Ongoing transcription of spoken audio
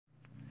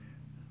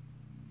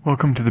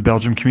Welcome to the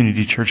Belgium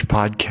Community Church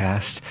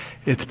podcast.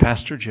 It's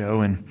Pastor Joe,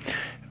 and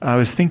I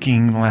was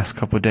thinking the last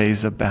couple of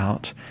days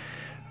about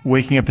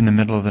waking up in the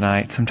middle of the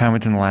night, sometime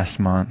within the last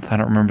month. I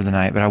don't remember the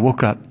night, but I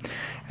woke up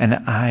and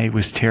I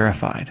was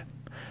terrified.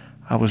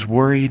 I was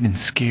worried and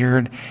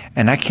scared,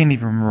 and I can't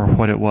even remember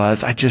what it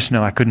was. I just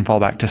know I couldn't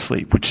fall back to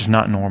sleep, which is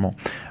not normal.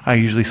 I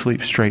usually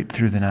sleep straight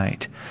through the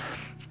night.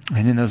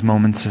 And in those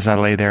moments, as I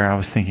lay there, I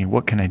was thinking,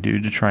 what can I do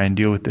to try and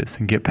deal with this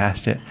and get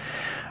past it?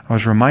 I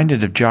was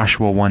reminded of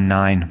Joshua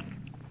 1:9.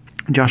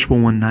 Joshua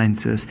 1:9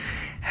 says,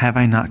 "Have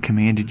I not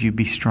commanded you,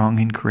 be strong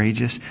and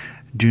courageous?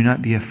 Do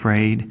not be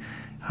afraid,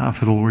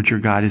 for the Lord your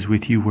God is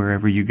with you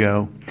wherever you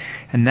go."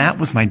 And that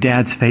was my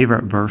dad's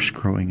favorite verse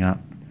growing up.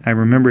 I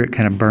remember it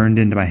kind of burned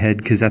into my head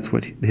because that's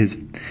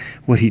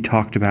what he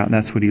talked about.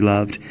 That's what he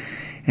loved.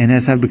 And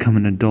as I've become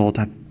an adult,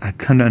 I've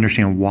come to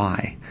understand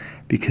why.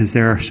 Because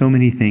there are so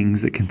many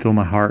things that can fill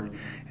my heart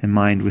and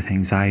mind with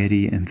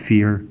anxiety and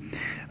fear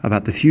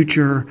about the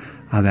future,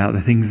 about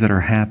the things that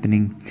are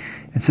happening.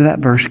 And so that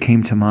verse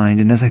came to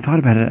mind. And as I thought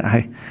about it,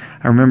 I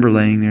remember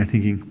laying there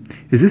thinking,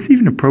 is this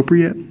even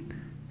appropriate?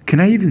 Can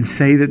I even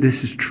say that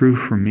this is true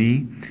for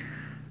me?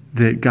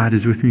 That God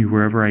is with me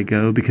wherever I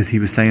go? Because he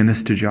was saying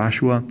this to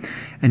Joshua.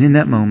 And in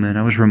that moment,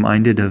 I was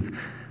reminded of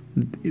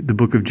the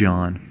book of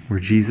John, where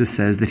Jesus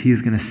says that he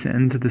is going to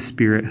send the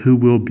Spirit who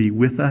will be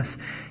with us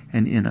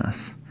and in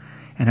us.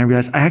 And I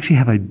realized I actually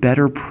have a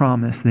better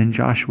promise than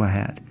Joshua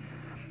had.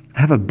 I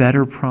have a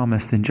better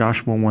promise than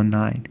Joshua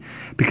 1:9,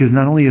 because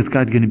not only is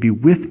God going to be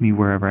with me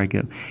wherever I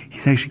go,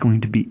 he's actually going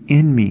to be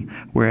in me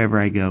wherever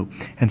I go.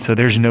 And so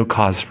there's no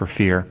cause for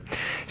fear.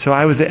 So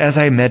as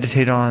I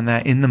meditated on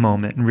that in the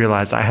moment and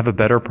realized I have a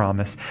better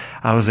promise,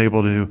 I was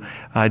able to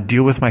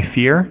deal with my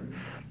fear,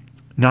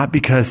 not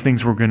because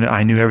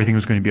I knew everything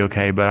was going to be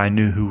okay, but I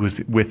knew who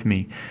was with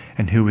me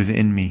and who was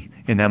in me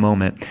in that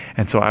moment.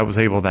 And so I was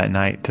able that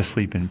night to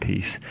sleep in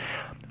peace.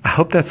 I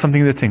hope that's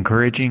something that's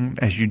encouraging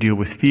as you deal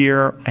with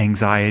fear,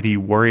 anxiety,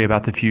 worry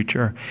about the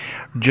future.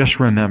 Just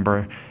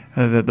remember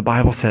that the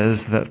Bible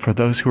says that for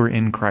those who are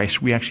in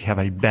Christ, we actually have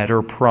a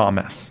better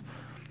promise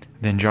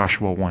than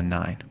Joshua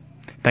 1:9.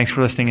 Thanks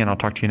for listening, and I'll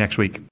talk to you next week.